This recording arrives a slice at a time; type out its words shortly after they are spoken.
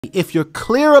If you're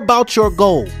clear about your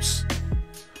goals,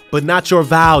 but not your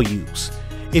values,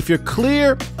 if you're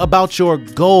clear about your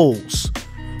goals,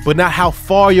 but not how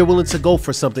far you're willing to go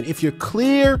for something, if you're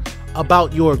clear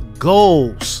about your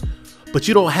goals, but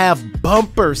you don't have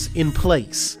bumpers in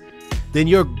place, then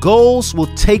your goals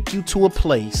will take you to a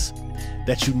place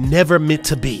that you never meant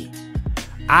to be.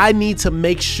 I need to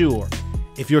make sure,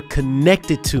 if you're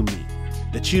connected to me,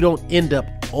 that you don't end up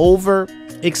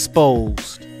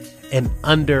overexposed and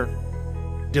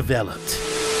underdeveloped.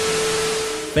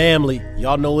 Family,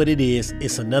 y'all know what it is.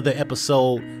 It's another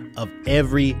episode of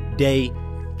Everyday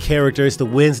Character. It's the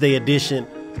Wednesday edition.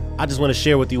 I just want to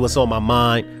share with you what's on my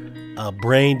mind,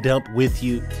 brain dump with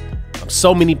you.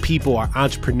 So many people are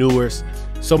entrepreneurs.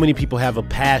 So many people have a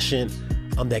passion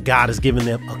that God has given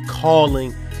them, a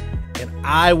calling. And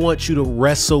I want you to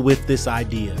wrestle with this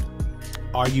idea.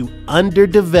 Are you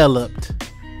underdeveloped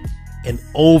and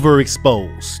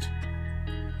overexposed?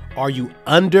 Are you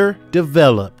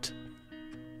underdeveloped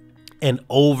and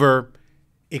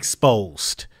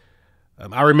overexposed?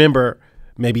 I remember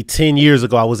maybe 10 years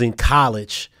ago, I was in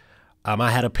college. I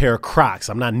had a pair of Crocs.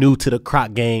 I'm not new to the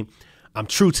Croc game. I'm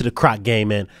true to the Croc game,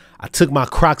 man. I took my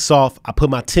Crocs off. I put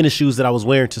my tennis shoes that I was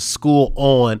wearing to school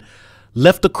on,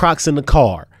 left the Crocs in the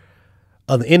car.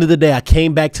 At the end of the day, I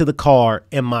came back to the car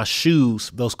and my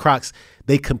shoes, those Crocs,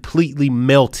 they completely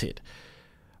melted.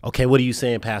 Okay, what are you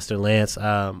saying, Pastor Lance?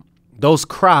 Those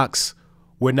Crocs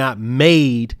were not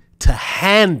made to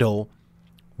handle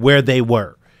where they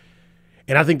were.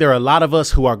 And I think there are a lot of us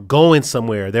who are going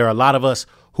somewhere. There are a lot of us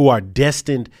who are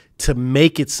destined to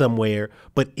make it somewhere.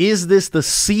 But is this the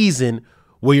season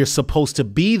where you're supposed to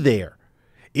be there?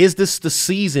 Is this the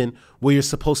season where you're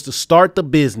supposed to start the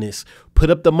business,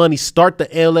 put up the money, start the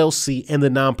LLC and the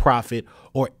nonprofit?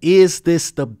 Or is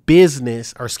this the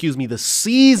the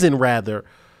season rather,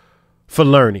 for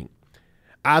learning?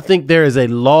 I think there is a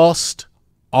lost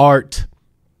art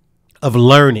of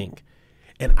learning,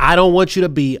 and I don't want you to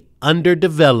be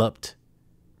underdeveloped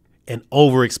and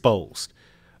overexposed.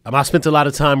 I spent a lot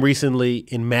of time recently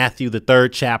in Matthew, the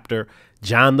 3rd chapter.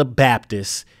 John the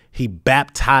Baptist, he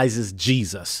baptizes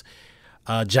Jesus.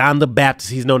 John the Baptist,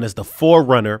 he's known as the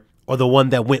forerunner, or the one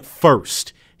that went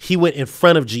first. He went in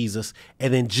front of Jesus,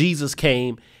 and then Jesus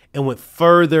came and went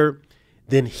further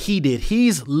than he did.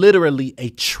 He's literally a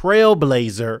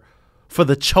trailblazer for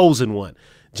the chosen one.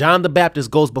 John the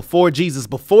Baptist goes before Jesus.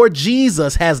 Before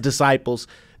Jesus has disciples,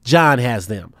 John has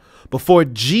them. Before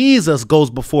Jesus goes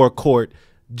before a court,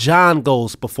 John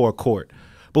goes before a court.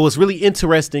 But what's really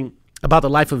interesting about the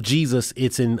life of Jesus,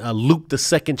 it's in Luke, the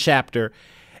 2nd chapter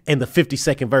and the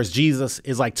 52nd verse. Jesus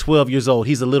is like 12 years old.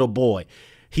 He's a little boy.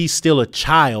 He's still a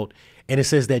child. And it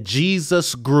says that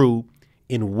Jesus grew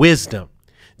in wisdom.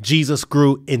 Jesus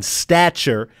grew in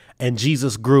stature, and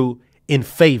Jesus grew in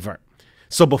favor.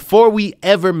 So before we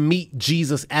ever meet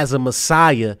Jesus as a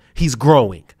Messiah, he's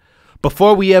growing.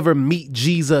 Before we ever meet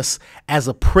Jesus as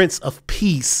a Prince of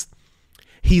Peace,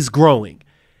 he's growing.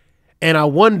 And I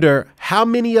wonder how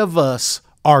many of us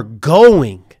are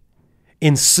going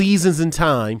in seasons and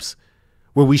times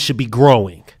where we should be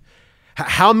growing.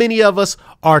 How many of us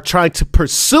are trying to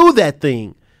pursue that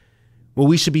thing when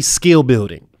we should be skill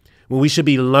building, when we should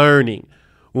be learning,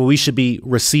 when we should be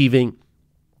receiving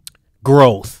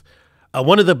growth?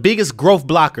 One of the biggest growth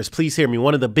blockers, please hear me,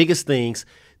 one of the biggest things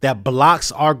that blocks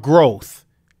our growth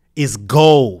is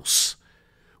goals.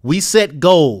 We set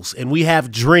goals and we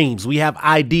have dreams, we have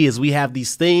ideas, we have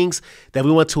these things that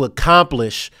we want to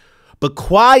accomplish. But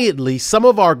quietly, some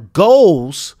of our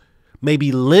goals may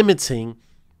be limiting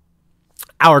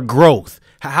our growth.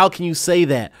 How can you say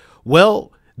that?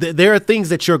 Well, there are things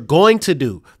that you're going to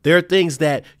do. There are things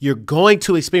that you're going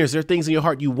to experience. There are things in your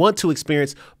heart you want to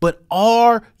experience. But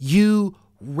are you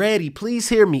ready? Please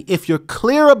hear me. If you're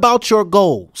clear about your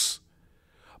goals,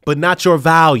 but not your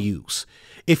values,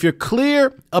 if you're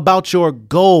clear about your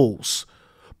goals,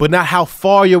 but not how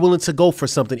far you're willing to go for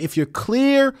something, if you're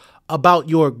clear about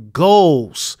your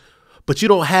goals, but you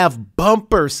don't have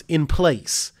bumpers in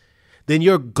place, then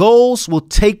your goals will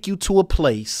take you to a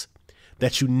place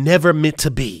that you never meant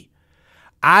to be.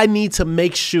 I need to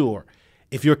make sure,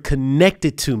 if you're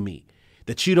connected to me,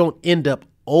 that you don't end up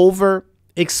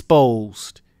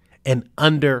overexposed and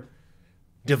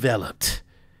underdeveloped.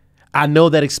 I know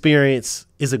that experience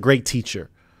is a great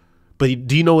teacher, but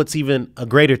do you know what's even a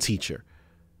greater teacher?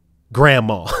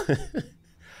 Grandma.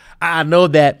 I know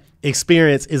that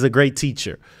experience is a great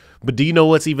teacher, but do you know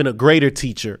what's even a greater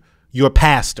teacher? Your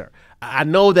pastor. I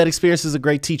know that experience is a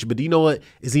great teacher, but do you know what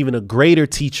is even a greater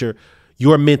teacher?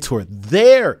 Your mentor.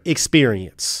 Their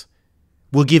experience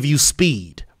will give you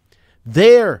speed.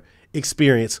 Their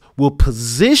experience will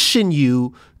position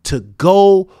you to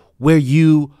go where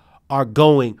you are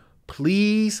going.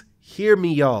 Please hear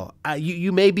me, y'all.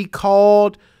 You may be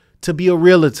called to be a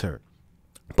realtor.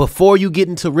 Before you get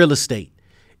into real estate,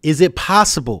 is it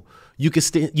possible you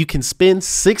can spend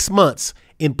 6 months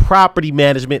in property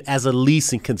management as a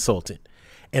leasing consultant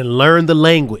and learn the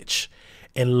language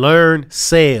and learn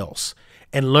sales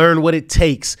and learn what it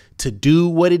takes to do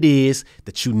what it is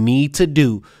that you need to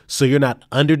do so you're not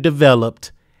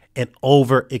underdeveloped and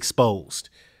overexposed?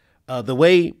 The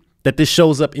way that this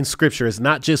shows up in scripture is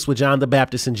not just with John the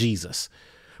Baptist and Jesus,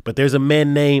 but there's a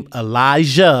man named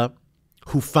Elijah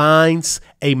who finds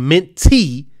a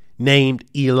mentee named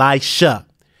Elisha.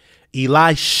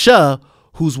 Elisha,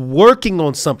 who's working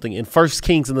on something in 1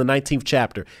 Kings in the 19th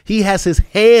chapter. He has his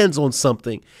hands on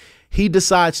something. He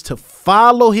decides to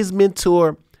follow his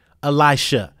mentor,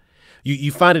 Elisha.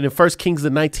 You find it in 1 Kings, the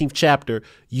 19th chapter.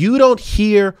 You don't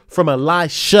hear from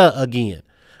Elisha again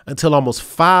until almost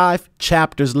 5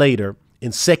 chapters later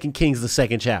in 2 Kings, the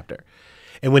 2nd chapter.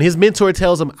 And when his mentor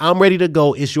tells him, I'm ready to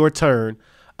go, it's your turn,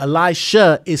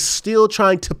 Elisha is still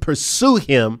trying to pursue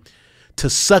him to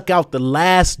suck out the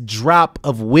last drop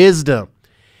of wisdom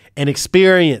and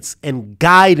experience and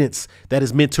guidance that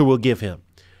his mentor will give him.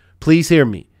 Please hear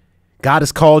me. God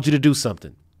has called you to do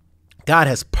something. God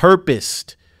has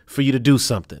purposed for you to do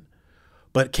something.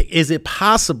 But is it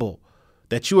possible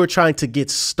that you are trying to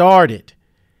get started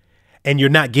and you're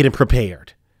not getting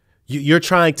prepared? You're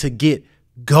trying to get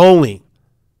going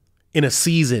in a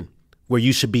season where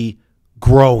you should be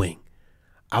growing.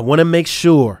 I want to make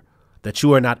sure that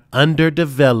you are not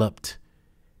underdeveloped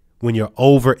when you're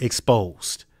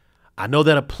overexposed. I know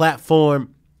that a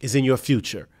platform is in your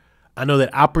future. I know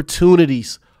that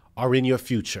opportunities are in your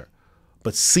future,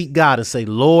 but seek God and say,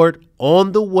 Lord,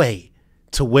 on the way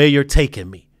to where you're taking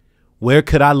me, where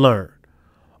could I learn?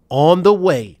 On the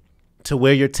way to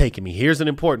where you're taking me. Here's an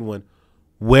important one.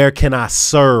 Where can I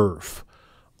serve?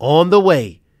 On the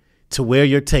way to where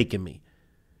you're taking me.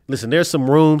 Listen, there's some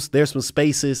rooms, there's some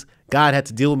spaces. God had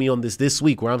to deal with me on this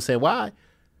week where I'm saying, why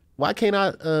can't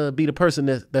I be the person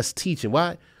that's teaching?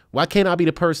 Why can't I be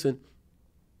the person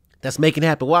that's making it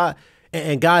happen? Why?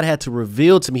 And God had to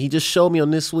reveal to me. He just showed me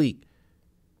on this week.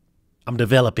 I'm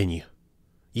developing you.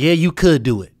 Yeah, you could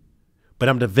do it, but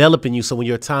I'm developing you. So when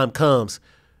your time comes,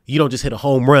 you don't just hit a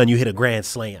home run, you hit a grand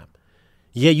slam.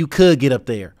 Yeah, you could get up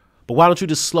there, but why don't you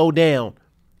just slow down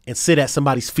and sit at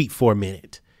somebody's feet for a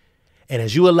minute? And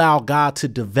as you allow God to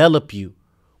develop you,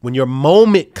 when your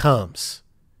moment comes,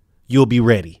 you'll be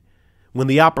ready. When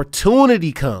the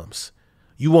opportunity comes,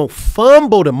 you won't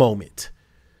fumble the moment,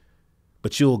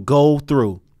 but you'll go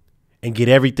through and get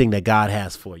everything that God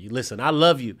has for you. Listen, I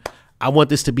love you. I want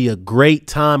this to be a great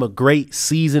time, a great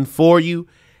season for you.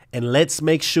 And let's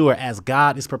make sure as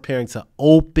God is preparing to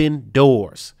open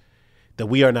doors that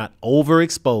we are not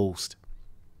overexposed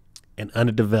and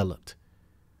underdeveloped.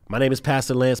 My name is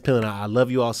Pastor Lance Penland. I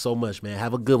love you all so much, man.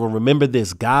 Have a good one. Remember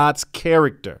this, God's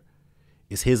character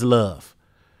is his love.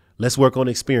 Let's work on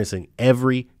experiencing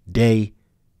everyday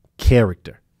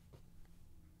character.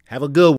 Have a good one.